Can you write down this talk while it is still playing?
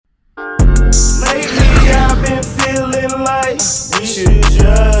Lately I've been feeling like we should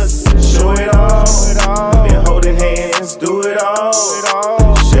just show it all. Been holding hands, do it all.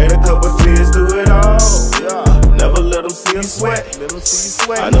 Shed a couple tears, do it all. Never let them see you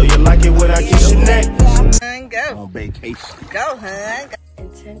sweat. I know you like it when I kiss your neck. Go. On vacation. Go, hun.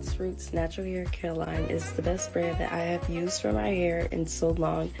 Intense Roots Natural Hair Care line is the best brand that I have used for my hair in so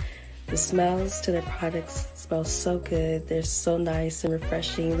long. The smells to their products smell so good. They're so nice and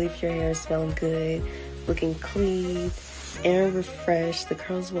refreshing. You leave your hair smelling good, looking clean and refreshed. The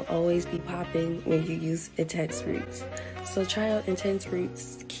curls will always be popping when you use Intense Roots. So try out Intense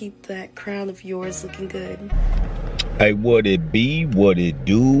Roots to keep that crown of yours looking good. Hey, what it be, what it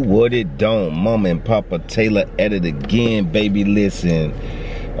do, what it don't. Mama and Papa Taylor at it again, baby. Listen,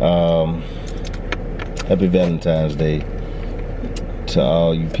 happy Valentine's Day to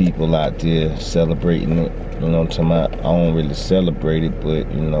all you people out there celebrating it. You know what I'm talking about? I don't really celebrate it,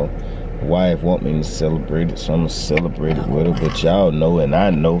 but you know, wife want me to celebrate it, so I'm gonna celebrate it with her. But y'all know, and I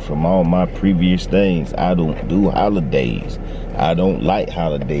know from all my previous things, I don't do holidays. I don't like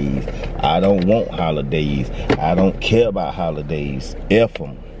holidays. I don't want holidays. I don't care about holidays. F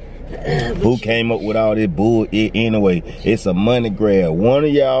them. Who came up with all this bull? Anyway, it's a money grab. One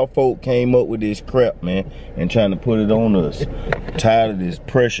of y'all folk came up with this crap, man, and trying to put it on us. Tired of this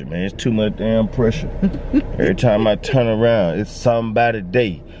pressure, man. It's too much damn pressure. Every time I turn around, it's somebody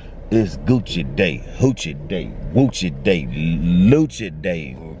day. It's Gucci Day, Hoochie Day, Woochie Day, Lucha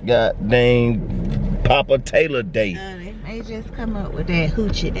Day, God dang Papa Taylor Day. They just come up with that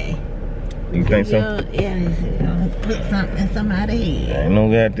Hoochie Day. You think so? Yeah, it's put something in somebody's head. Ain't no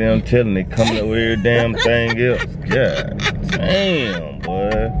goddamn telling they coming up with every damn thing else. God damn,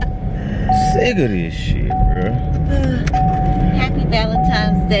 boy. Sick of this shit, bro. Happy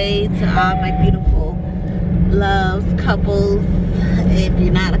Valentine's Day to all my beautiful loves, couples. If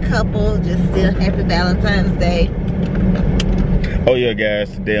you're not a couple, just still happy Valentine's Day. Oh yeah,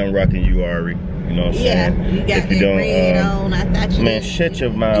 guys, today I'm rocking you, Ari. You know what I'm saying? Yeah, you got if you that don't, red on. I thought you man, did. shut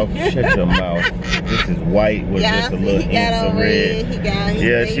your mouth. Shut your mouth. This is white with just a little hint of red.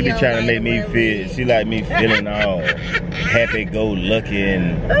 Yeah, she be trying to make me feel. She like me feeling all happy-go-lucky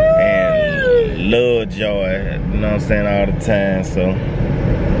and love joy. You know what I'm saying, all the time. So,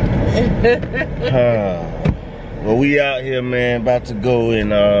 well, we out here, man, about to go,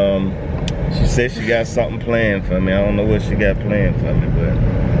 and she said she got something planned for me. I don't know what she got planned for me, but.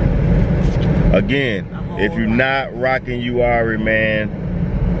 Again, if you're not rocking you Ari, man,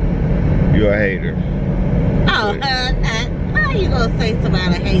 you're a hater. Oh, how you gonna say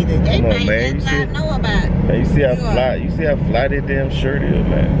somebody a hater? They may not know about it. Man, you see how fly that damn shirt is,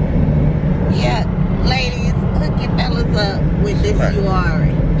 man. Yeah, ladies, hook your fellas up with this you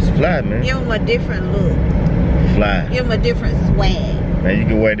Ari. It's fly, man. Give them a different look. Fly. Give them a different swag. Man, you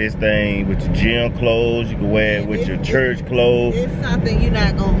can wear this thing with your gym clothes. You can wear it with your church clothes. It's something you're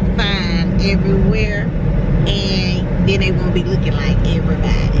not gonna find everywhere, and then they won't be looking like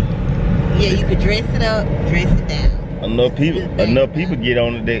everybody. Yeah, you could dress it up, dress it down. Enough people get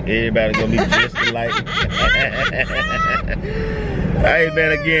on it that everybody gonna be dressed alike. Alright,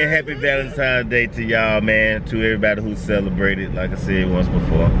 man, again, happy Valentine's Day to y'all, man. To everybody who celebrated, like I said once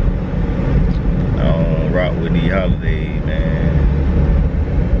before. I don't rock with these holidays, man.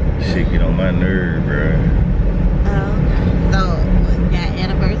 Shit get on my nerve, bro. So, we got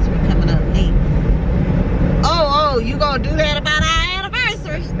anniversary coming up next. Oh, you gonna do that about our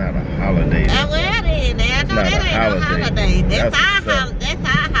anniversary? It's not a holiday. Well, then, I know that ain't no holiday. That's our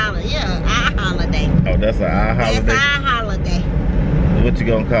holiday. Yeah, our holiday. Oh, that's our holiday? That's our holiday. What you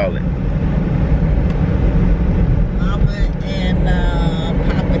gonna call it? Mama and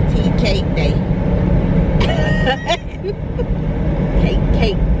Papa Tea Cake Day.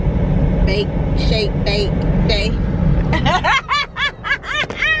 Cake. Bake, shake, bake day.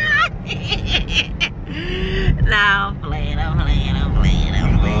 No, I'm playing.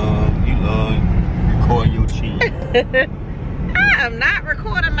 You love recording your chin. I'm not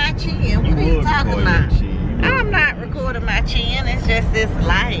recording my chin. What are you talking about? I'm not recording my chin. It's just this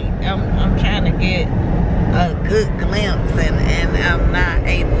light. I'm trying to get a good glimpse, and I'm not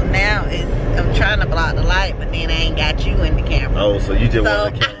able. Now I'm trying to block the light, but then I ain't got you in the camera. Oh, so you just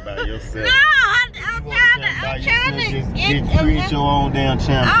want to camera by yourself? No, I'm trying to get create your own damn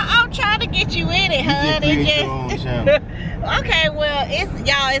channel. I'm trying to get you in it, hun. Create your own channel. Okay, well, it's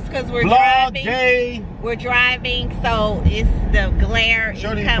because we're Vlog driving. day. We're driving, so it's the glare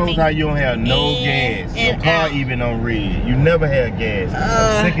Show is these coming. folks how you don't have no gas. Your car even on red. You never had gas.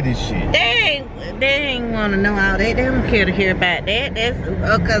 I'm sick of this shit. They ain't want to know all that. They don't care to hear about that. That's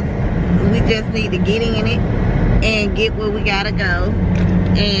because we just need to get in it and get where we gotta go.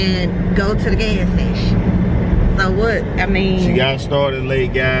 And go to the gas station. So what, I mean. She got started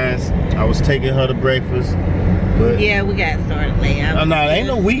late, guys. I was taking her to breakfast. But yeah, we got started late. No, ain't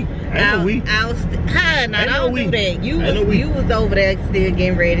no we. Ain't no we. I was, don't do that. You was was over there still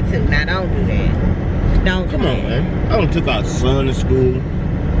getting ready too. Now don't do that. Don't Come on, man. I done took our son to school,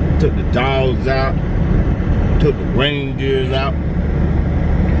 took the dogs out, took the reindeers out.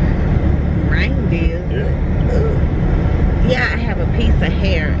 Reindeer? Yeah. Ugh. Yeah, I have a piece of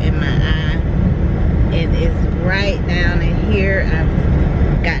hair in my eye, and it's right down in here. I've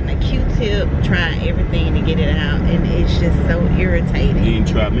gotten a Q-tip, tried everything to get it out, and it's just so irritating. You didn't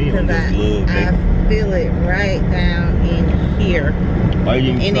try me on this love, I feel it right down in here. Why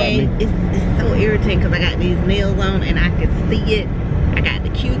you didn't try me? It's so irritating because I got these nails on and I can see it. I got the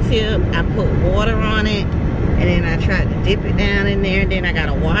Q-tip, I put water on it, and then I tried to dip it down in there, and then I got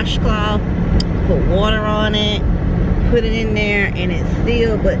a washcloth, put water on it, put it in there, and it's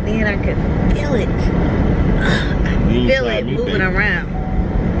still, but then I could feel it. I feel it moving around.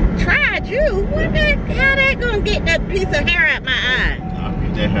 Tried you? What the, how that gonna get that piece of hair out my eye? I'll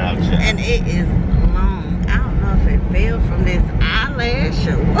get that hair out your eye. And it is long. I don't know if it fell from this eyelash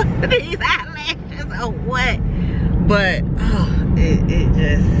or what, these eyelashes or what. But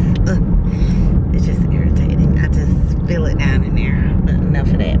it's just irritating. I just feel it down in there. But enough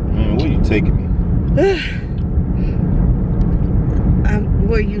of that. Man, where you taking me?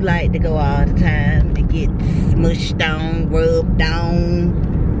 Where you like to go all the time to get smushed on, rubbed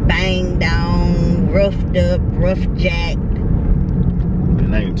on, banged on, roughed up, rough jacked.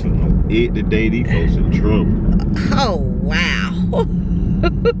 Man, I ain't too no it today. These folks in trouble. Oh wow.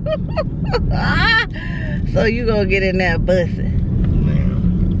 So you gonna get in there bussing? Man,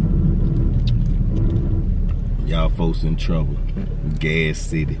 y'all folks in trouble. Gas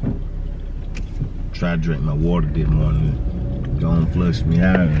City. Try to drink my water this morning. Gonna flush me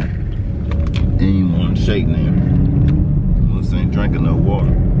out. Ain't even want to shake now. Must ain't drinking no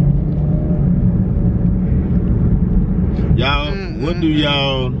water.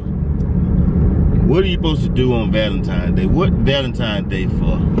 Y'all, what are you supposed to do on Valentine's Day? What Valentine's Day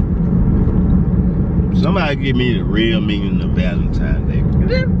for? Somebody give me the real meaning of Valentine's Day.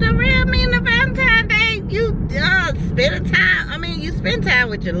 The real meaning of Valentine's Day, you spend time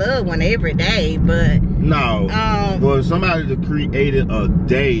with your loved one every day, but no, for somebody to create a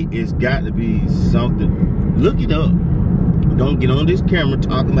day, it's got to be something. Look it up. Don't get on this camera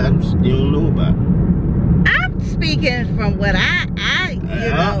talking about you don't know about. I'm speaking from what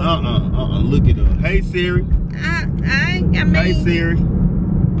look it up. Hey Siri. Hey Siri.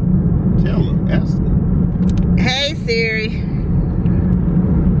 Tell her. Ask her. Hey Siri.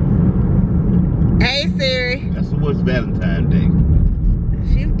 Hey Siri. That's what's Valentine's Day.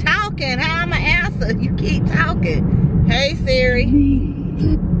 You talking? How I'ma answer? You keep talking. Hey Siri.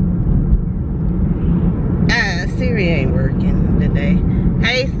 Siri ain't working today.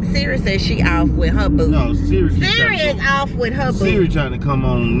 Hey, Siri says she off with her boo. No, Siri is off with her boo. Siri trying to come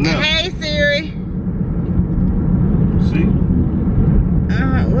on now. Hey Siri. See?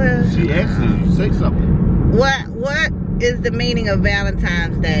 Well. She asking you, say something. What is the meaning of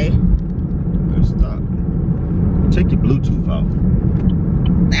Valentine's Day? Let's stop. Take your Bluetooth off.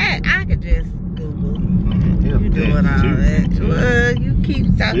 That I could just Google. Yeah, you doing all that. Well, you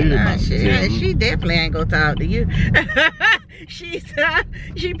keep talking about shit. She definitely ain't gonna talk to you.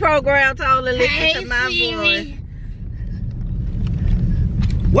 She programmed to only listen to my voice.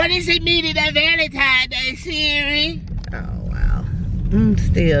 What does it mean in that Valentine's Day, Siri? Oh wow.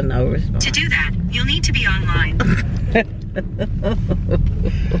 Still no response. To do that, you'll need to be online.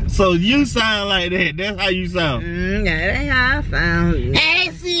 So you sound like that. That's how you sound. That ain't how I sound.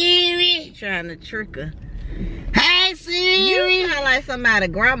 Hey Siri. Trying to trick her. Hey Siri. You sound like somebody's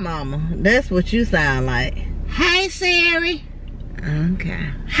grandmama. That's what you sound like. Hey Siri.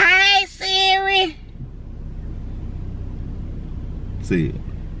 Okay. Hey Siri. See it.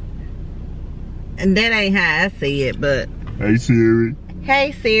 And that ain't how I see it, but. Hey Siri.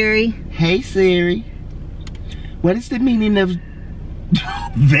 Hey Siri. Hey Siri. What is the meaning of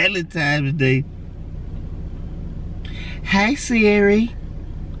Valentine's Day? Hey Siri.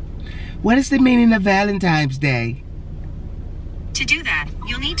 What is the meaning of Valentine's Day? To do that,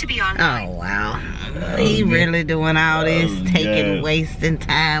 you'll need to be online. Oh wow. He really doing all this, wasting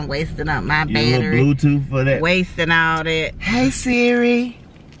time, wasting up my battery. Bluetooth for that. Wasting all that. Hey Siri.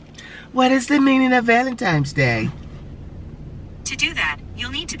 What is the meaning of Valentine's Day? To do that,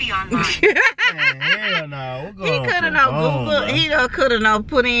 you'll need to be online. Hell no. He could have no Google. He could have no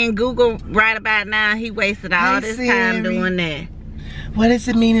put in Google right about now. He wasted all this time doing that. What is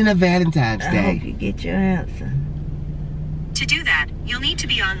the meaning of Valentine's I Day? hope you get your answer. To do that, you'll need to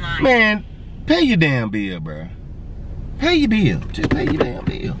be online. Man, pay your damn bill, bro. Pay your bill. Just pay your damn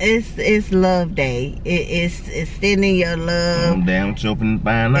bill. It's Love Day. It's extending your love Damn chopping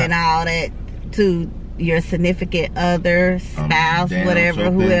buying up. and all that to your significant other, spouse, whatever,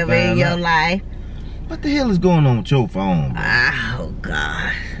 whoever in your life. What the hell is going on with your phone, bro? Oh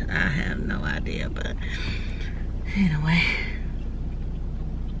God, I have no idea, but anyway.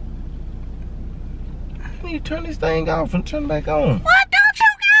 How you turn this thing off and turn it back on? What? Don't you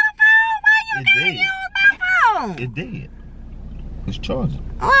got a phone? Why you can't use my phone? It did. It's charging.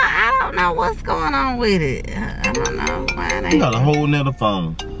 Well, I don't know what's going on with it. I don't know why it ain't. You got a whole nother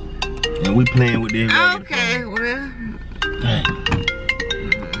phone. And we playing with this. Okay, well. Dang.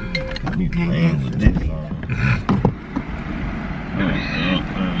 We playing with this phone.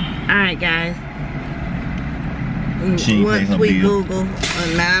 Alright, guys. She ain't Once pay her we bill. Google,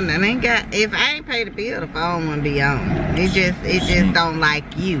 now I ain't got. If I ain't paid the bill, the phone won't be on. It just don't like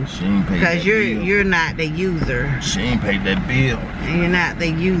you, She ain't paid because that bill. you're not the user. She ain't paid that bill. You're not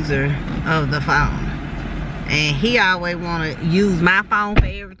the user of the phone. And he always want to use my phone for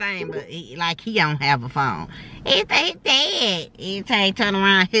everything, but he don't have a phone. It's dead. Every time he turn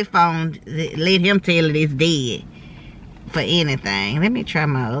around his phone, let him tell it it's dead for anything. Let me try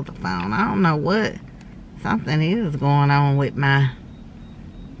my other phone. I don't know what. Something is going on with my... I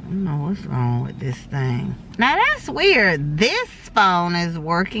don't know what's wrong with this thing. Now that's weird. This phone is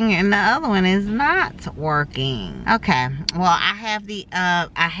working and the other one is not working. Okay. Well, I have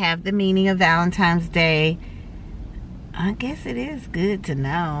the meaning of Valentine's Day. I guess it is good to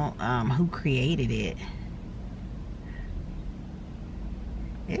know who created it.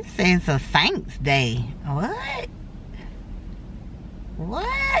 It says a Saint's Day. What?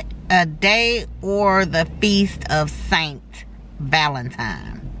 What? A day or the feast of Saint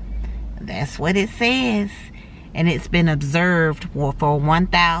Valentine. That's what it says. And it's been observed for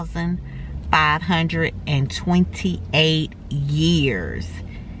 1,528 years.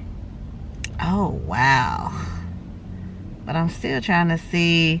 Oh, wow. But I'm still trying to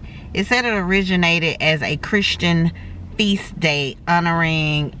see. It said it originated as a Christian feast day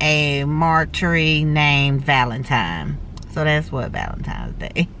honoring a martyr named Valentine. So that's what Valentine's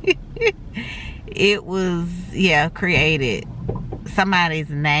Day. It was, created. Somebody's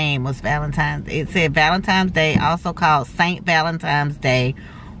name was Valentine's. It said Valentine's Day, also called Saint Valentine's Day,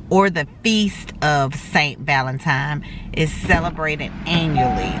 or the Feast of Saint Valentine, is celebrated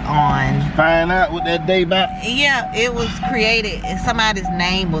annually on... Find out what that day about? Yeah, it was created. Somebody's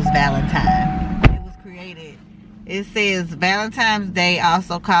name was Valentine. It was created. It says Valentine's Day,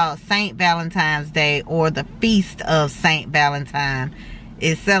 also called Saint Valentine's Day, or the Feast of Saint Valentine,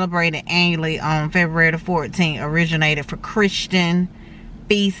 is celebrated annually on February the 14th. Originated for Christian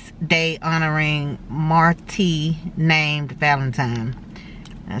feast day honoring martyr named Valentine.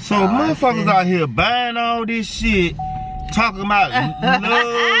 That's So motherfuckers out here buying all this shit, talking about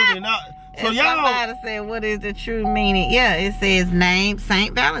love and all. So and y'all... Somebody said, what is the true meaning? Yeah, it says name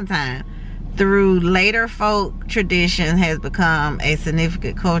Saint Valentine. Through later folk tradition has become a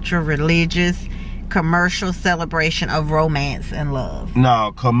significant cultural, religious, commercial celebration of romance and love.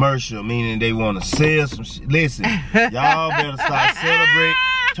 No, commercial, meaning they want to sell some shit. Listen, y'all better start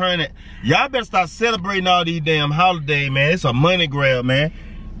celebrating. Y'all better start celebrating all these damn holidays, man. It's a money grab, man.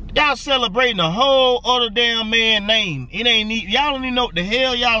 Y'all celebrating a whole other damn man name. It ain't y'all don't even know what the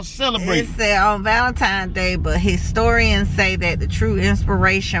hell y'all celebrating. It said on Valentine's Day, but historians say that the true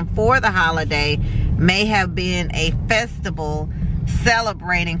inspiration for the holiday may have been a festival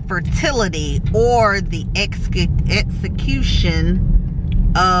celebrating fertility or the execution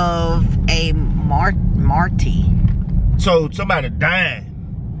of a martyr. So somebody dying.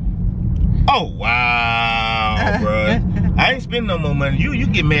 Oh wow, bro. I ain't spending no more money. You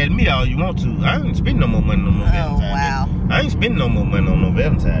get mad at me all you want to. I ain't spending no more money on no Valentine's Day. I ain't spending no more money on no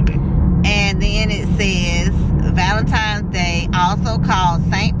Valentine's Day. And then it says Valentine's Day, also called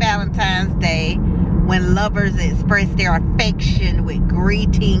Saint Valentine's Day, when lovers express their affection with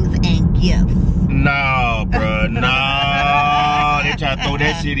greetings and gifts. No, bro, no. They try to throw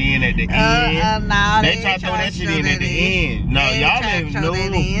that shit in at the end. No, they try to throw that shit in at the end. No, y'all didn't know.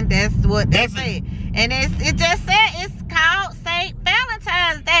 That's what they say. And it just said it's called Saint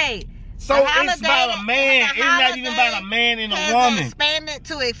Valentine's Day. So it's about a man. It's not even about a man and a woman. Expanded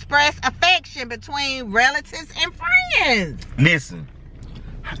to express affection between relatives and friends. Listen.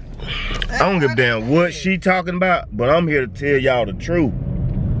 I don't give a damn what she talking about, but I'm here to tell y'all the truth.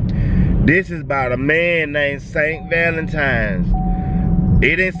 This is about a man named Saint Valentine's.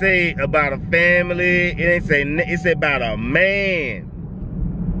 It didn't say about a family. It didn't say. It said about a man.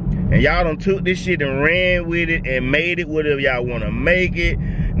 And y'all done took this shit and ran with it and made it whatever y'all want to make it.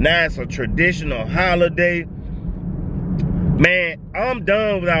 Now it's a traditional holiday. Man, I'm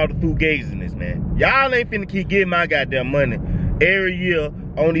done with all the fugaziness, man. Y'all ain't finna keep getting my goddamn money every year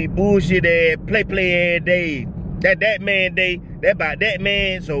on these bullshit ass play ass days. That man day, that about that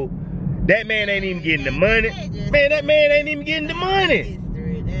man, so that man ain't even getting the money. Man, that man ain't even getting the money.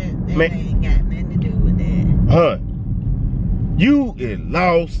 That ain't got nothing to do with that. Huh? You is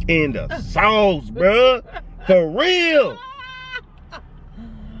lost in the sauce, bruh. For real.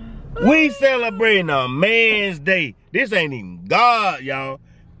 We celebrating a man's day. This ain't even God, y'all.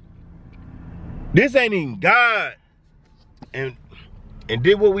 This ain't even God. And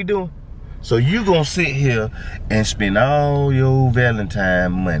did what we doing? So you gonna sit here and spend all your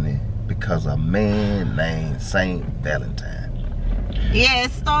Valentine money because a man named Saint Valentine. Yeah,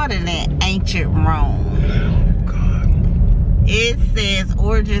 it started in ancient Rome. Oh, God. It says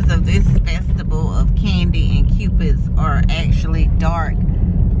origins of this festival of candy and cupids are actually dark,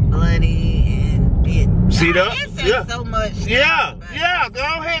 bloody, and see that? It says Yeah. so much. Yeah, yeah. Go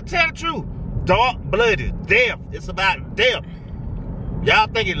ahead and tell the truth. Dark, bloody, death. It's about death. Y'all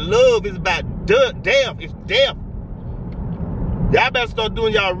thinking love is about death. It's death. Y'all better start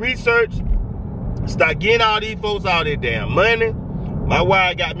doing y'all research. Start getting all these folks all their damn money. My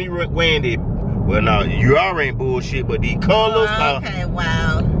wife got me wearing the, well, no, you already ain't bullshit, but these colors. Okay,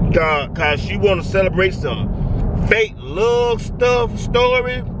 wow. Cause she want to celebrate some fake love stuff,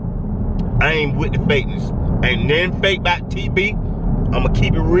 story. I ain't with the fakeness. Ain't nothing fake about TB. I'ma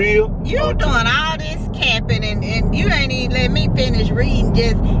keep it real. You doing all this capping and you ain't even let me finish reading.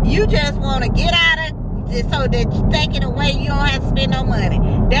 You just want to get out of it so that you take it away. You don't have to spend no money.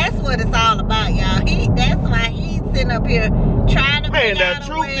 That's what it's all about, y'all. That's why he's sitting up here trying to. Man, the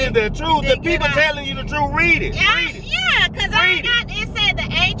truth is the truth. The people telling you the truth. Read it. Yeah, read it. Yeah, because it said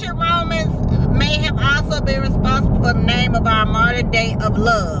the ancient Romans may have also been responsible for the name of our modern day of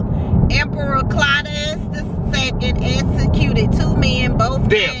love. Emperor Claudius II executed 2 men, both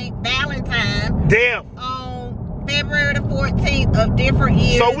named Valentine, on February the 14th of different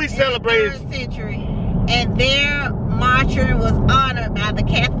years. So we celebrate in the 3rd century, and their martyr was honored by the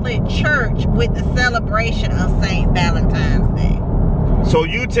Catholic Church with the celebration of Saint Valentine's Day. So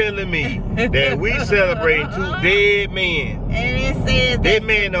you telling me that we celebrating 2 dead men? And it says that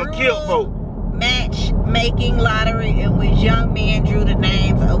man done killed folk. Matchmaking lottery in which young men drew the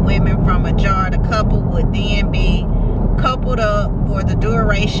names of women from a jar. The couple would then be coupled up for the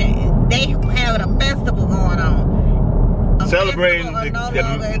duration. They having a festival going on. Celebrating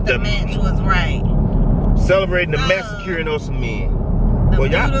the match was right. Celebrating the massacring of some men. The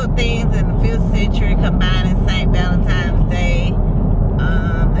brutal things in the 5th century combining St. Valentine's Day,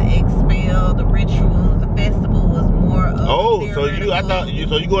 the expel, the rituals. The festival was more of so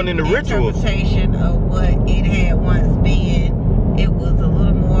you going into rituals. Interpretation of what it had once been. It was a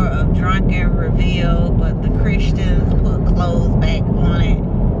little more of drunken reveal, but the Christians put clothes back on it.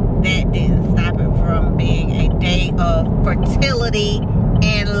 That didn't stop it from being a day of fertility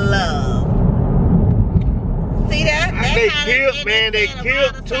and love. See that? They killed, man. They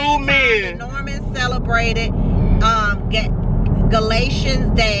killed 2 men. The Normans celebrated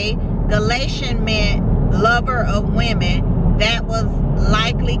Galatians Day. Galatian meant lover of women. That was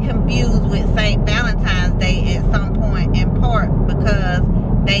likely confused with St. Valentine's Day at some point, in part because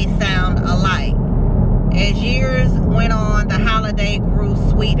they sound alike. As years went on, the holiday grew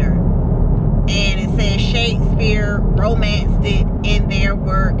sweeter. And it says Shakespeare romanced it in their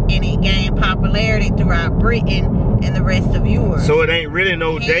work, and it gained popularity throughout Britain and the rest of Europe. So it ain't really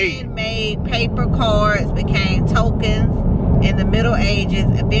no day. Handmade paper cards became tokens in the Middle Ages.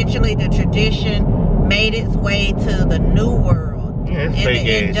 Eventually, the tradition made its way to the New World. Yeah, and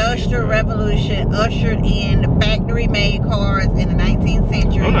the Industrial Revolution ushered in the factory-made cards in the 19th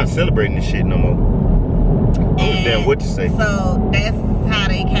century. I'm not celebrating this shit no more. Damn, what you say? So that's how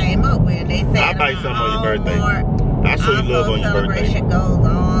they came up with it. They said I'll buy you something on your birthday. I'll show you love on your birthday. Celebration goes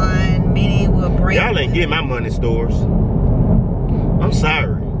on. Many will break. Y'all ain't getting my money stores. I'm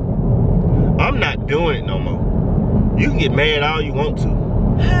sorry. I'm not doing it no more. You can get mad all you want to.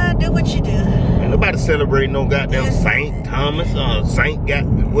 Do what you do. Ain't nobody celebrating no goddamn Saint Thomas or Saint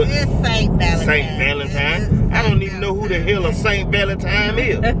what? It's Saint Valentine. Saint Valentine. I don't even know who the hell a Saint Valentine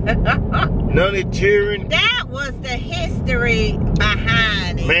is. None of the children. That was the history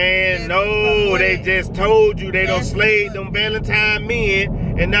behind it. Man, no, they just told you they done slayed them Valentine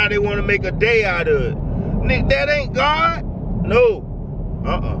men, and now they want to make a day out of it. Nick, that ain't God. No.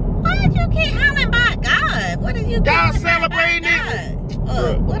 Why did you keep hollering about God? What did you God celebrating it?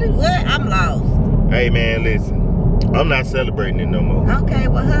 What? I'm lost. Hey man, listen. I'm not celebrating it no more. Okay,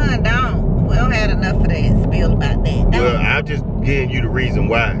 well, hun, don't. We don't have enough of that spiel about that. Don't. Well, I'm just giving you the reason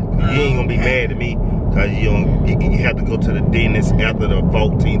why. You ain't gonna be mad at me because you have to go to the dentist after the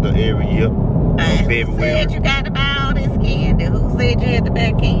 14th of every year. Who said you got to buy all this candy? Who said you had to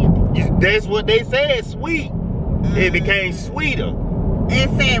buy candy? That's what they said, sweet. It became sweeter. It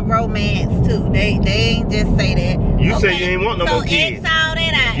said romance too. They ain't just say that. You say you ain't want no more kids. So X all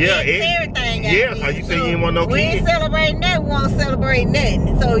that out. Yeah, X everything out. Yeah, you say you ain't want no kids. We ain't celebrating that. We won't celebrate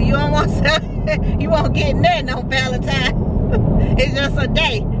nothing. So you don't want you won't get nothing on Valentine's. It's just a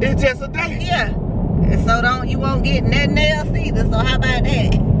day. It's just a day. Yeah. So you won't get nothing else either. So how about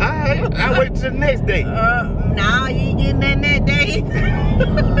that? Alright, I'll wait till the next day. No, you ain't getting nothing that day.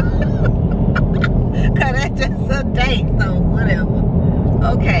 Cause that's just a day. So whatever.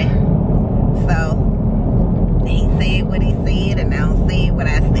 Okay. So he said what he said, and I don't say what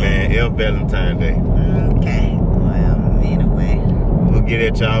I said. Man, F Valentine's Day. Okay. Well, anyway. We'll get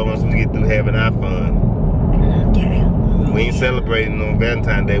at y'all once we get through having our fun. Okay. We ain't celebrating on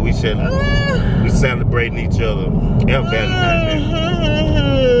Valentine's Day. We celebrating each other. F Valentine's Day.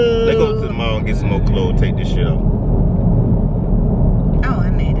 Let's go to the mall and get some more clothes. Take this shit off. Oh, I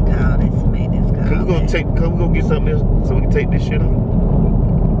need to call this. Made this call. Can we go get something else so we can take this shit off?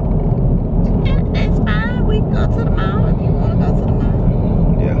 Yeah, that's fine. We can go to the mall if you want to go to the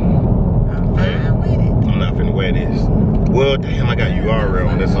mall. Yeah. I'm fine with it. I'm not finna wear this. Well, damn, I got URL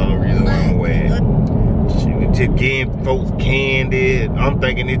on. That's the only reason why I'm wearing it. Just getting folks candy. I'm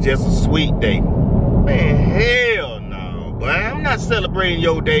thinking it's just a sweet day. Man, hell no, boy. I'm not celebrating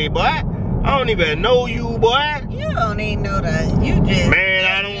your day, boy. I don't even know you, boy. You don't even know that. You just. Man,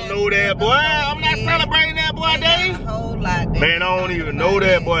 I don't know that, boy. I'm not celebrating that boy day. A whole lot. Man, I don't even know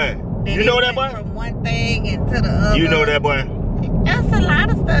that, boy. You know that, boy? From one thing into the other. You know that, boy? That's a lot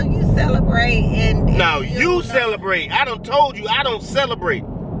of stuff you celebrate. And no, you celebrate. I done told you I don't celebrate.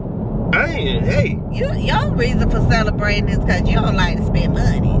 Hey. Your reason for celebrating is because you don't like to spend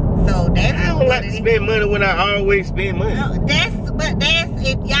money. So that's I don't like to spend money when I always spend money. No, that's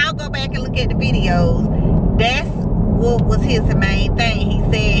if y'all go back and look at the videos, that's what was his main thing. He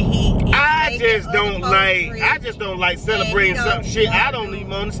said I just don't like celebrating some shit I don't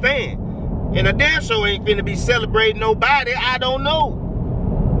even understand. And a damn show ain't finna be celebrating nobody I don't know.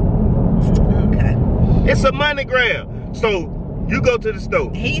 Okay. It's a money grab. So you go to the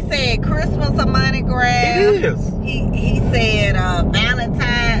store. He said Christmas a money grab. It is. He said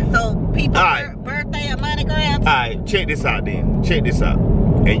Valentine's. So people's birthday a money grab. Alright, check this out then. Check this out.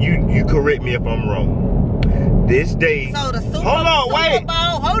 And you correct me if I'm wrong. This day. So the Super Bowl.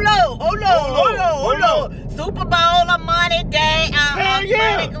 Hold on. Super Bowl a money day. Hell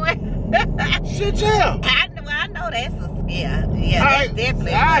yeah. Money grab. Shit, yeah. I know that's a scare. Yeah, that's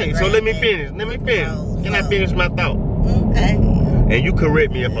definitely. Alright, so let me finish. Can I finish my thought? Okay. And you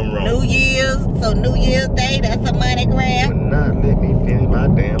correct me if I'm wrong. New Year's Day, that's a money grab. But not let me finish my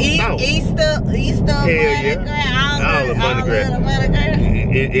damn thought. Easter money grab. All the money grab.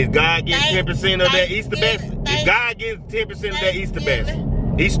 Is God getting 10% of that Easter basket? Is God getting 10% of that Easter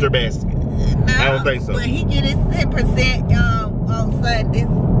basket? No, I don't think so. But he get his 10% on Sundays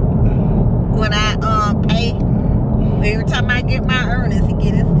when I pay. Every time I get my earnings, he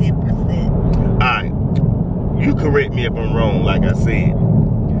get his 10%. Alright. You correct me if I'm wrong, like I said.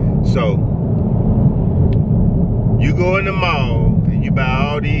 So, you go in the mall and you buy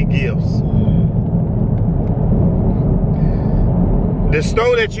all these gifts. The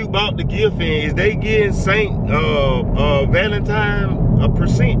store that you bought the gift in, is they getting St. Valentine a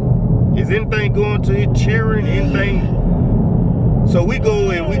percent? Is anything going to it, cheering, anything? So we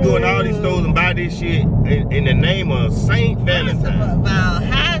go in all these stores and buy this shit in the name of St. Valentine.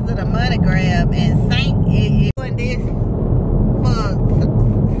 How is it a money grab and Saint is doing this for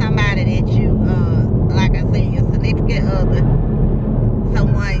somebody that you, like I said, your significant other,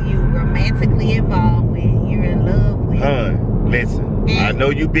 someone you romantically involved with, you're in love with. Listen, I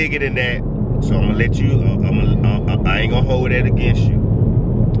know you bigger than that, so I'm gonna let you. I ain't gonna hold that against you,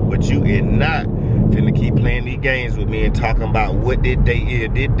 but you is not finna keep playing these games with me and talking about what this day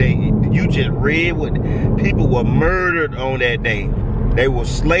is. You just read what people were murdered on that day. They were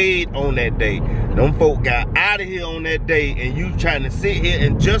slayed on that day. Them folk got out of here on that day, and you trying to sit here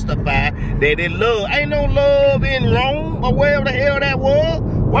and justify that they love. Ain't no love in Rome or wherever the hell that was.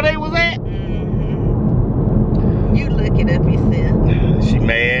 Where they was at. You look it up yourself. She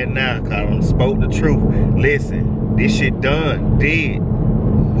mad now because I done spoke the truth. Listen, this shit done, dead.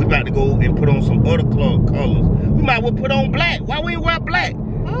 We about to go and put on some other colors. We might well put on black. Why we wear black?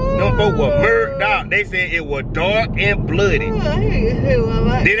 Them folk were murdered out. They said it was dark and bloody.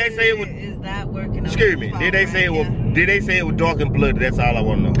 Did they say it was? It's not working. Excuse me. Did they say it was Did they say it was dark and bloody? That's all I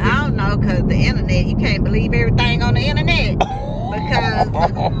want to know. I don't know, because the internet, you can't believe everything on the internet. Because the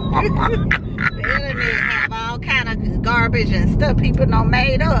internet have all kind of garbage and stuff people done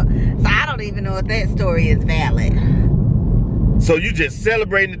made up. So I don't even know if that story is valid. So you just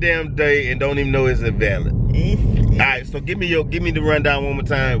celebrating the damn day and don't even know it's valid. All right, so give me the rundown one more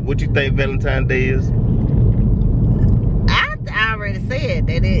time. What you think Valentine's Day is? I already said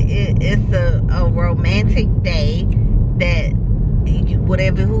that it's a romantic day that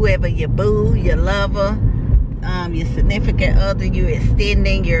whoever your boo, your lover, your significant other, you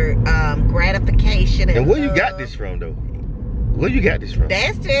extending your gratification. And where you got this from though? Where you got this from?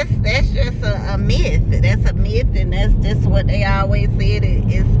 That's just a myth. That's a myth, and that's just what they always said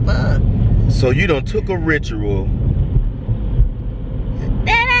it's for. So you done took a ritual.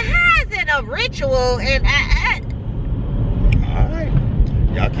 How is it a ritual? And Alright.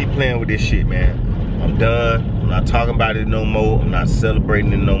 Y'all keep playing with this shit, man. I'm done. I'm not talking about it no more. I'm not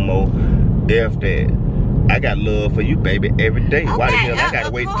celebrating it no more. F that. I got love for you, baby, every day. Okay, why the hell I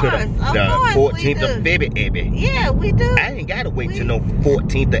gotta wait till the 14th of February? Yeah, we do. I ain't gotta wait till no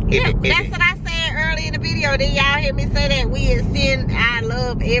 14th of February. That's what I said earlier in the video. Did y'all hear me say that we extend our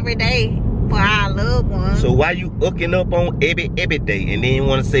love every day for our loved ones? So why you hooking up on every day and then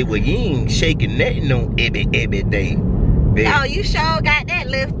want to say, well, you ain't shaking nothing on every day? Baby. Oh, you sure got that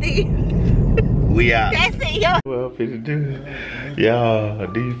lifty. We out. That's it, yo. Well, finna do. Y'all,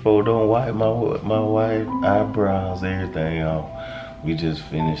 these folks don't wipe my wife eyebrows, everything, y'all. We just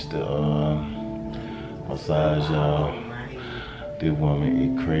finished the massage, y'all. This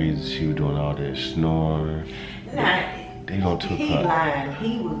woman is crazy. She was doing all that snoring. They done took her. Lied.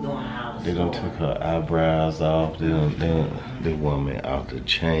 He was doing all the They done took her eyebrows off. They done woman out the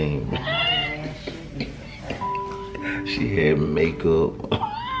chain. She had makeup.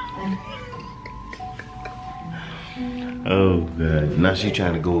 Oh God! Now she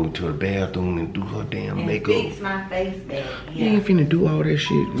trying to go to the bathroom and do her damn makeup. Fix my face back. Yeah. You ain't finna do all that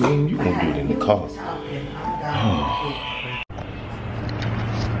shit, man. You gonna do it in the car.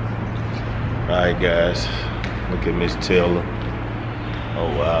 Alright guys, look at Miss Taylor. Oh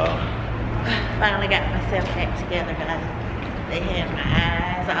wow. Finally got myself back together, guys. They had my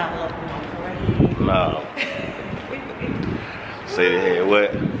eyes all over my forehead. No. Say they had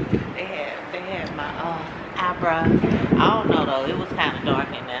what? They had my eyebrows. I don't know though, it was kind of dark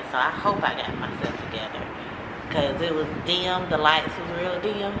in there, so I hope I got myself together. Cause it was dim, the lights was real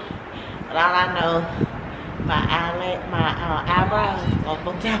dim. But all I know, my eyebrows on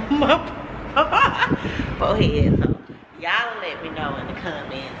both top of my forehead. So y'all let me know in the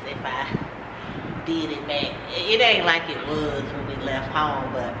comments if I did it back. It ain't like it was when we left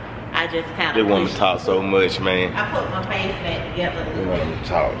home, but I just kind of. They want to talk so much, man. I put my face back together. They want to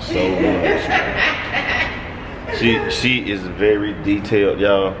talk so much, man. She is very detailed,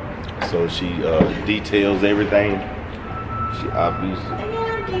 y'all. So she details everything. She obviously.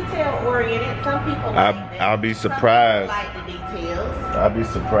 I'm detail oriented. Some people. I'll be surprised. Some people like the details. I'll be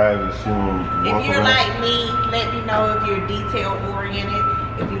surprised if she will. If you're like me, let me know if you're detail oriented.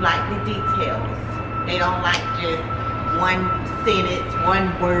 If you like the details, they don't like just one sentence, one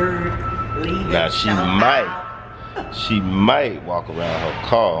word. Leave now it. She might walk around her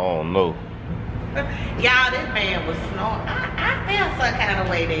car. I don't know. Y'all, this man was snoring. I felt some kind of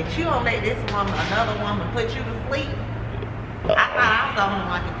way that you don't let this woman, another woman, put you to sleep. I thought I was the only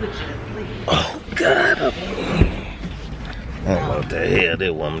one who could put you to sleep. Oh God! I don't know what the hell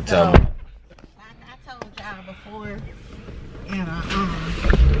that woman talking about. Like I told y'all before,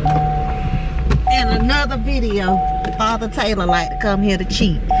 in another video, Father Taylor like to come here to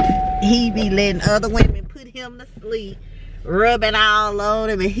cheat. He be letting other women put him to sleep, rubbing all on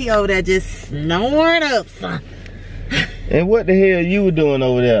him, and he over there just snoring up something. And what the hell you were doing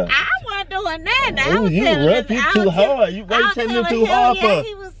over there? I wasn't doing that. Ooh, you rough him too hard. Why you telling him too hard for? Yeah,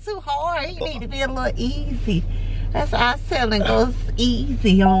 he was too hard. He need to be a little easy. That's why I was telling him, go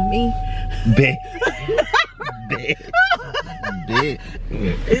easy on me. Bet.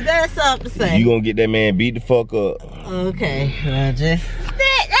 Is that something to say? You gonna get that man beat the fuck up. Okay, well, just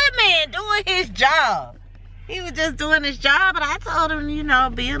that man doing his job. He was just doing his job, but I told him, you know,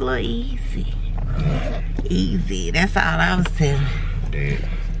 be a little easy. Easy. That's all I was telling him.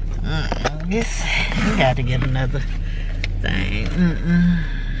 This, we got to get another thing.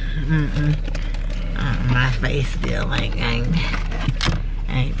 My face still ain't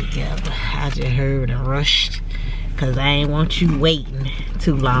together. I just heard and rushed because I ain't want you waiting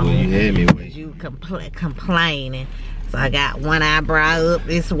too long. You had me waiting. You complaining. So I got one eyebrow up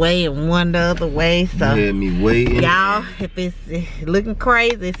this way and one the other way. So you had me waiting. Y'all, if it's looking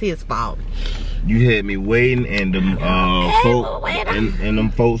crazy, it's his fault. You had me waiting, and them and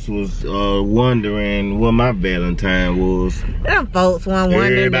them folks was wondering what my Valentine was. Them folks weren't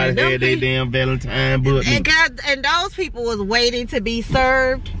wondering. Everybody had their damn Valentine, but and those people was waiting to be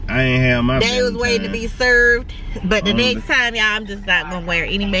served. I ain't have my They Valentine. was waiting to be served. But the next time, y'all, I'm just not gonna wear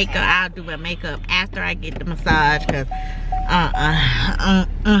any makeup. I'll do my makeup after I get the massage, cause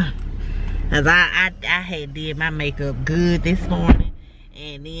cause I had did my makeup good this morning.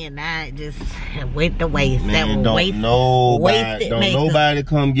 And then I just went to waste. Man, that don't wasted nobody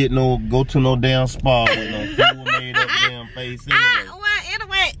come go to no damn spa with no full made up damn face anyway. Well,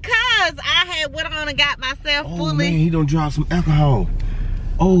 anyway, cause I had went on and got myself fully. Man, he done dropped some alcohol.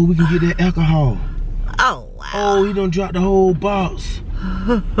 Oh, we can get that alcohol. Oh wow. Oh, he done dropped the whole box.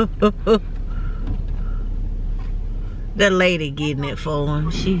 The lady getting it for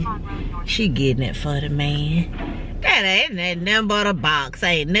him. She getting it for the man. That ain't nothing but a box.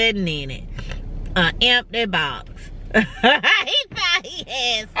 Ain't nothing in it. An empty box. He thought he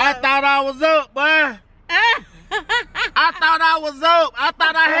had something. I thought I was up, boy. I thought I was up. I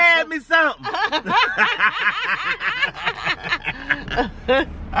thought I had me something.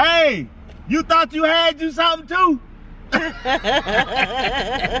 Hey, you thought you had you something too?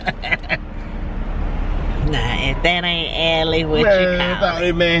 Nah, if that ain't Allie, what you I call thought it?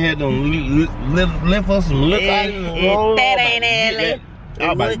 that man had them lift us some lip out in the roll. If that ain't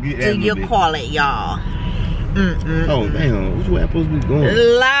Allie, what do you call it, y'all? Oh, damn. Which way I supposed to be going?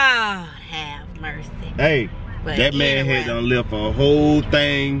 Lord have mercy. Hey, But that man anyway. had done left a whole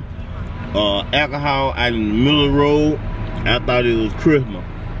thing alcohol out in the middle of the road. I thought it was Christmas.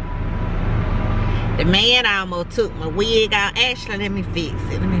 The man almost took my wig out. Actually, let me fix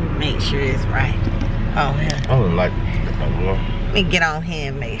it. Let me make sure it's right. Oh, yeah. I don't like it. Let me get on here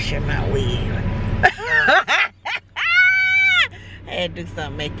and make sure my wig. I had to do something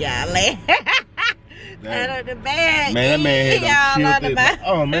to make y'all laugh. Out of the bag. Man, that man had done shifted my,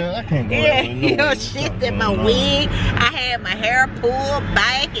 oh man, I can't go Yeah, out you know, shifted my wig. I had my hair pulled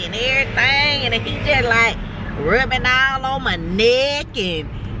back and everything, and he just like rubbing all on my neck, and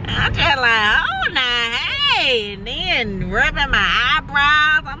I'm just like, oh nah, hey, and then rubbing my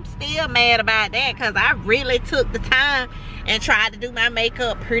eyebrows. I'm still mad about that because I really took the time and tried to do my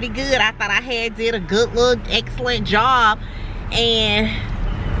makeup pretty good. I thought I had did a good little excellent job, and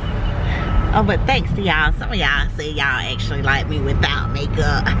oh, but thanks to y'all. Some of y'all say y'all actually like me without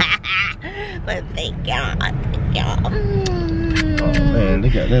makeup. But thank y'all. Thank y'all. Oh man, they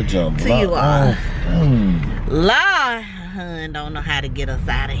got that jump. To you all. Oh, Lord, hun don't know how to get us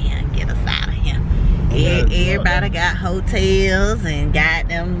out of here. Get us out of here. Everybody got hotels and got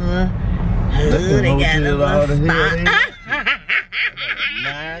them hood. They got them little spot.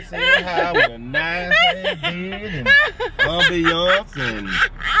 Nice and high with a nice ass bed and ambiance and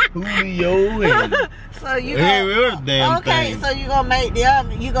Julio and So you every damn okay, thing. so you gonna make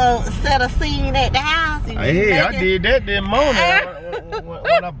the you gonna set a scene at the house? And Hey, I did that this morning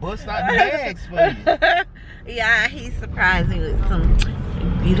when I bust out the bags for you. Yeah, he surprised me with some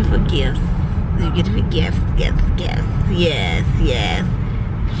beautiful gifts. Beautiful gifts. Yes.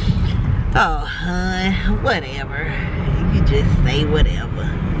 Oh, hun, whatever. You just say whatever.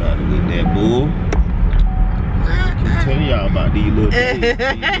 About to get that bull. Keep telling y'all about these little days. These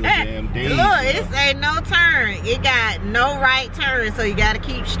little damn days. Look, it ain't no turn. It got no right turn, so you gotta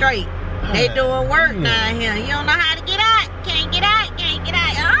keep straight. They doing work down here. You don't know how to get out. Can't get out.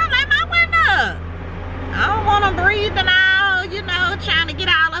 I don't like my window. I don't want to breathe and all, you know, trying to get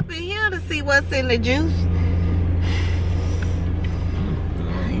all up in here to see what's in the juice.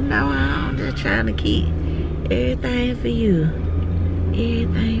 You know, I'm just trying to keep everything for you.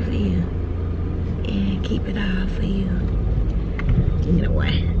 Everything for you. And keep it all for you. Get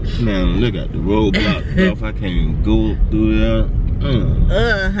away. Man, look at the roadblock stuff. I can't even go through there.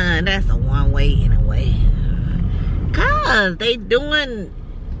 That's a one way anyway. Cause they doing,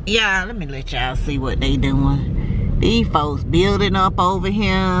 yeah, let me let y'all see what they doing. These folks building up over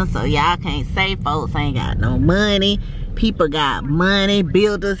here, so y'all can't say folks ain't got no money. People got money,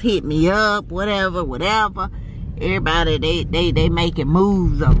 builders hit me up, whatever. Everybody, they making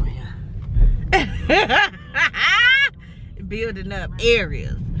moves over here. Building up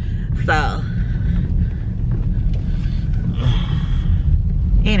areas. So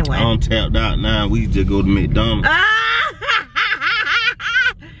anyway, I'm tapped out now. We just go to McDonald's.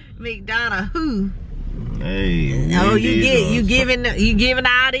 McDonald's who? Hey. Oh, you giving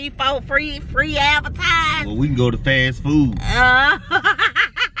all these folk free advertising? Well, we can go to fast food. I'm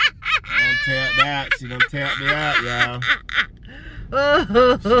tapped out. She done tapped me out, y'all.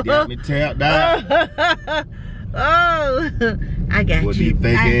 Oh. She got me tapped out. Oh, I got With you. these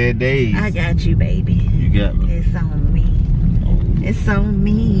fake ass days. I got you, baby. You got me. It's on me. It's on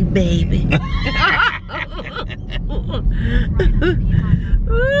me, baby.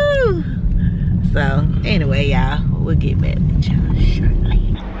 Woo. So, anyway, y'all, we'll get back with y'all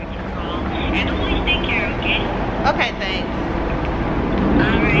shortly. And always take care, okay? Okay, thanks.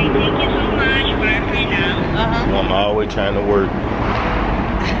 Alright, thank you so much. Bye for now. I'm always trying to work.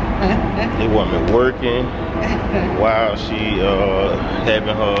 They want me working while she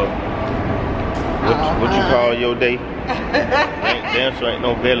having her what you call your day? Damn sure ain't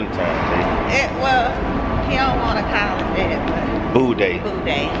no Valentine's Day. Well, he don't want to call it that, but Boo Day. Boo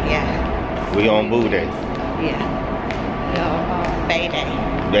Day, yeah. We on Boo Day. Yeah. No, Bay Day.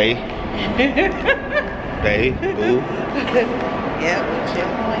 Day. Day. Boo. Yeah,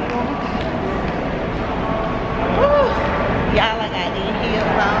 whichever one you want to call it. Y'all, I got these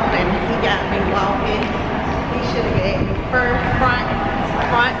heels on and he got me walking. He should have gave me first front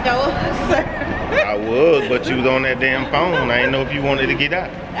door service. I was, but you was on that damn phone. I didn't know if you wanted to get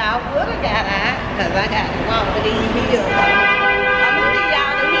out. I would have got out because I got to walk with these heels on. I'm going to see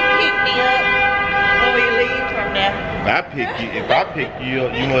y'all that he picked me up when we leave from there. If I pick you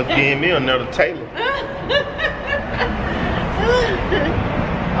up, you must give me another Taylor.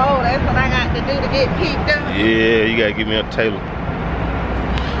 Oh, that's what I got to do to get picked up. Yeah, you gotta give me a Taylor. Oh,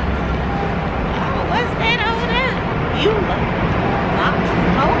 what's that over there? You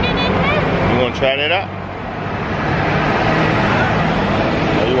smoking in there? You wanna try that out?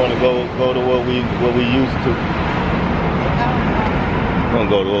 Or you wanna go to what we used to? I'm gonna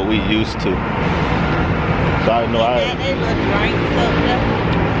go to what we used to. So I know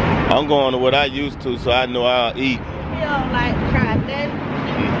I'm going to what I used to, so I know I'll eat. You don't like to try that?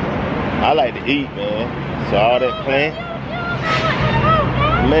 I like to eat, man. So all that playing.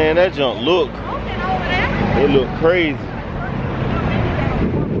 Man, that junk look. It look crazy.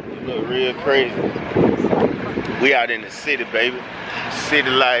 It look real crazy. We out in the city, baby. City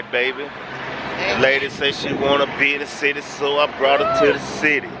life, baby. Lady said she wanna be in the city, so I brought her to the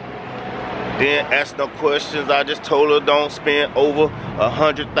city. Didn't ask no questions, I just told her don't spend over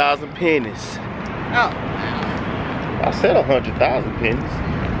 100,000 pennies. Oh. I said 100,000 pennies.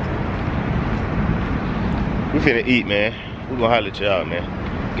 We finna eat, man. We gonna holler at y'all, man.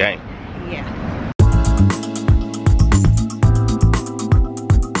 Gang. Yeah.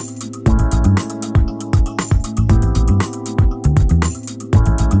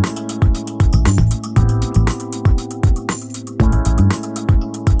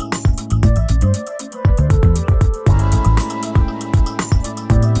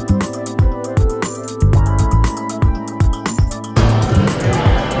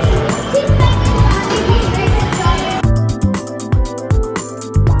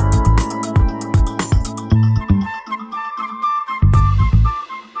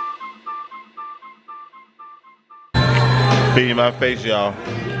 Feed my face, y'all.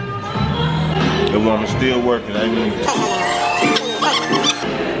 The woman's still working. I mean,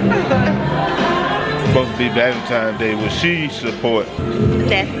 supposed to be Valentine's Day. Well, she support.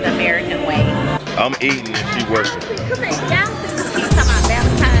 That's the American way. I'm eating and she working. Come here, y'all see this keep talking about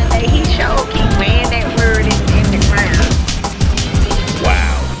Valentine's Day. He sure keep wearing that word in the ground.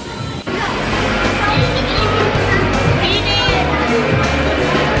 Wow.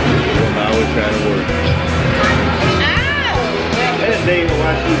 I'm always trying to work. That day to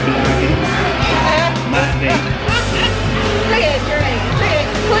watch you do it. My day. Look at Dre.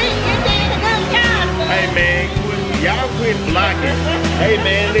 Quit your day to go job. Hey man, y'all quit blocking. Hey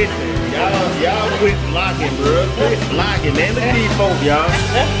man, listen. Y'all quit blocking, bro. Quit blocking, man. Look at these folks, y'all.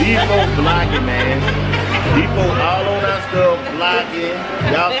 These folks blocking, man. These folks all on our stuff blocking.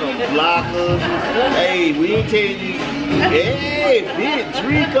 Y'all some blockers. Hey, we ain't tell you. Hey, Big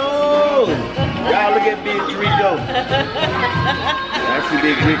Rico. Y'all look at Big Rico. That's the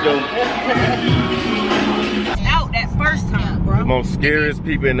Big Rico. Out that first time, bro. The most scariest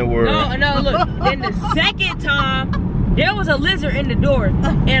people in the world. No, look. Then the second time, there was a lizard in the door,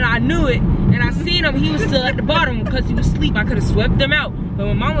 and I knew it. And I seen him. He was still at the bottom because he was asleep. I could have swept him out. But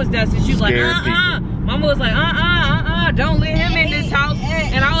when Mom was downstairs, she was like, Mama was like, don't let him in this house.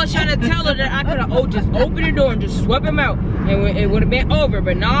 And I was trying to tell her that I could have just opened the door and just swept him out. And it would have been over.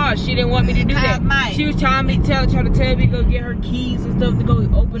 But nah, she didn't want me to do that. She was trying to tell me to go get her keys and stuff to go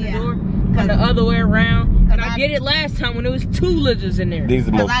open the door. Come the other way around. And I did it last time when there was 2 lizards in there. These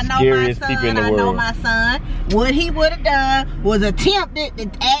are the most scariest people in the world. I know my son. What he would have done was attempted to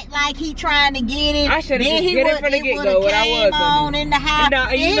act like he trying to get it. I should have just did it from the get-go. What I was on in the house.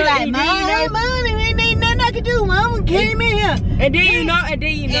 He's like, Mom, ain't nothing I can do. Mama came in here. And then you know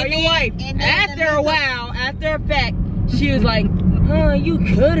your wife. After a while, after a fact, she was like, you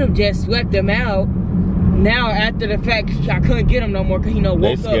could have just swept them out. Now, after the fact, I couldn't get them no more because, you know,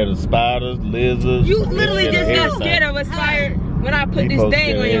 woke up. They scared of spiders, lizards. You literally just got scared of a spider when I put this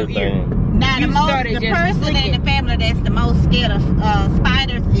thing on your ear. Now, the person in the family that's the most scared of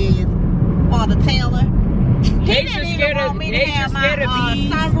spiders is Father Taylor. He didn't even want me to have my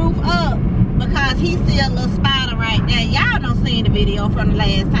sunroof up because he see a little spider right there. Y'all don't seen the video from the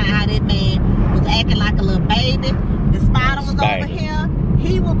last time how that man was acting like a little baby. The spider was over here.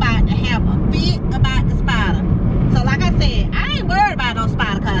 He was about to have a fit about the spider. So like I said, I ain't worried about no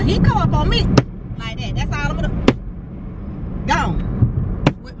spider because he come up on me like that. That's all I'm gonna do.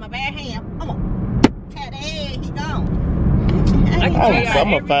 Gone. With my bare hand. I'm gonna tap the head, he gone. I'm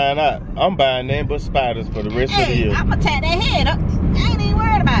gonna find out. I'm buying nothing but spiders for the rest of the year. I'm gonna tap that head up. I ain't even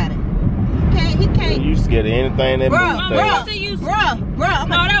worried about it. He can't. You scared of anything that moves? Bro.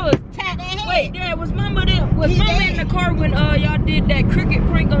 No, that was tap that head. Wait, Dad, was Mama there? Was Mama in the car when y'all did that cricket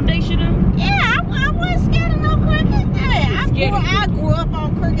prank on Daisha them? Yeah, I wasn't scared of no cricket. Yeah, I grew up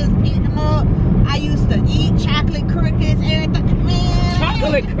on crickets, picked them up. I used to eat chocolate crickets, everything. Man,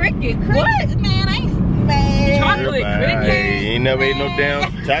 chocolate cricket? What? Man, I ain't man. Chocolate cricket? Hey, you ain't never ate no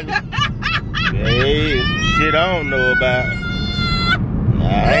damn chocolate. Hey, shit I don't know about.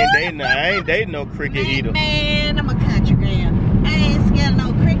 I ain't dating no cricket eater. Man, I'm a country girl. I ain't scared of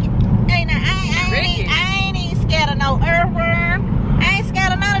no cricket. I ain't even scared of no earthworm. I ain't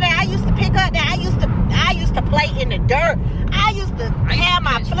scared of none of that. I used to pick up that. I used to play in the dirt. I used to have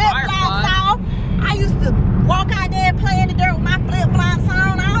my flip-flops on. I used to walk out there and play in the dirt with my flip-flops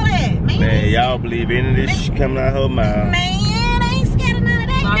on, all that. Man, y'all believe any of this shit coming out her mouth. Man, I ain't scared of none of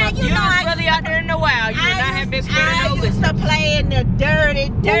that. Now, you know I really out there in the wild. You would not have been scared of no used to play in the dirty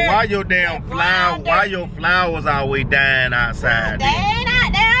dirt. Well, why your damn flowers always dying outside? They ain't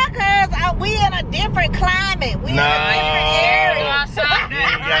out there because we in a different climate. We in a different area.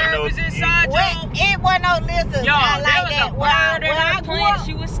 It wasn't no lizards. Y'all, there was a bird in her plant.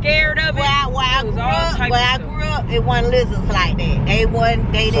 She was scared of it. Where I grew up, it wasn't lizards like that. They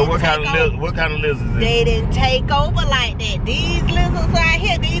didn't. So what kind of lizards? They didn't take over like that. These lizards right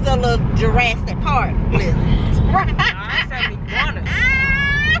here, these are little Jurassic Park lizards.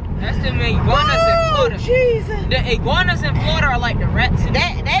 That's the iguanas in Florida. Jesus. The iguanas in Florida are like the rats.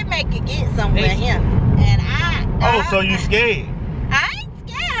 They make you get somewhere here. And so you scared? I ain't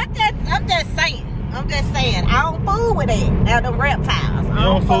scared. I'm just saying. I don't fool with that. Now them reptiles. You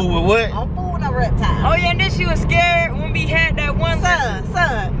don't fool with what? I don't fool with no reptiles. Oh yeah, and then she was scared when we had that one.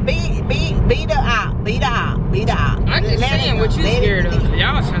 Son, be the op. I'm just saying what you scared of.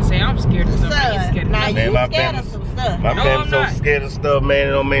 Y'all trying to say I'm scared of something. Now you scared of some stuff. My family's so scared of stuff, man.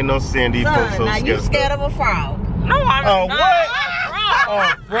 It don't make no sense. These folks so scared. Now you scared of a frog. No, I'm not. What?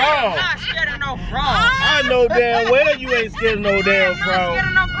 I'm not scared of no frog. I know damn well you ain't scared of no damn frog.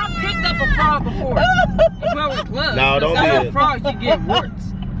 I picked up a frog before. Well, with gloves. No, don't do it. Frog, you get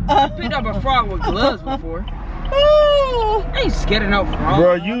warts. I picked up a frog with gloves before. I ain't scared of no frog.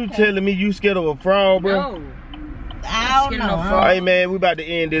 Bro, you telling me you scared of a frog, bro? No. I don't know. Hey man, we about to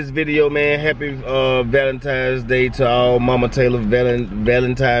end this video, man. Happy Valentine's Day to all Mama Taylor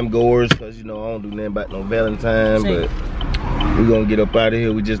Valentine goers, cause you know I don't do nothing about no Valentine, but we gonna get up out of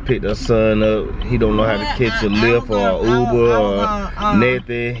here. We just picked our son up. He don't know how to catch a Lyft or Uber or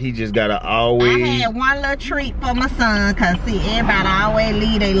nothing. He just gotta always. I had one little treat for my son, cause see everybody always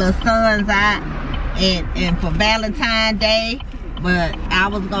leave their little sons out and for Valentine's Day. But I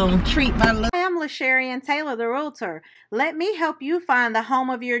was gonna treat my little. I am LaSherry Taylor, the realtor. Let me help you find the home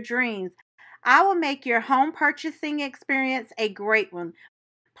of your dreams. I will make your home purchasing experience a great one.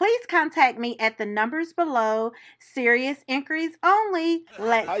 Please contact me at the numbers below. Serious inquiries only.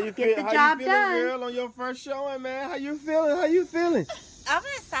 Let's get the job done. How you feeling, girl, on your first showing, man? How you feeling? I'm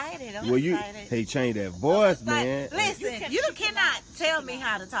excited. I'm excited. Hey, change that voice, man. Listen, you cannot tell me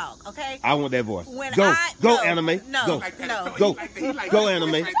how to talk, okay? I want that voice. Go, anime. No, go anime. Go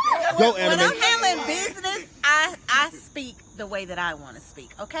anime. When I'm handling business, I speak the way that I want to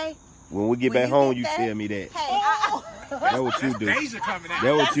speak, okay? When we get back home, you tell me that. Hey, that's what you do. That's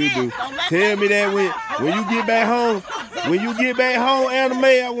what you do. Tell me that when you get back home. When you get back home, anime,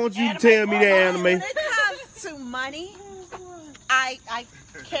 I want you to tell me that, anime. When it comes to money, I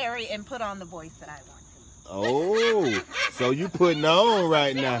carry and put on the voice that I want. Oh, so you putting on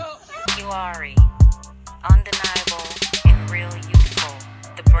right now. Uari, undeniable and real youthful,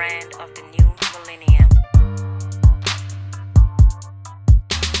 the brand of the new millennium.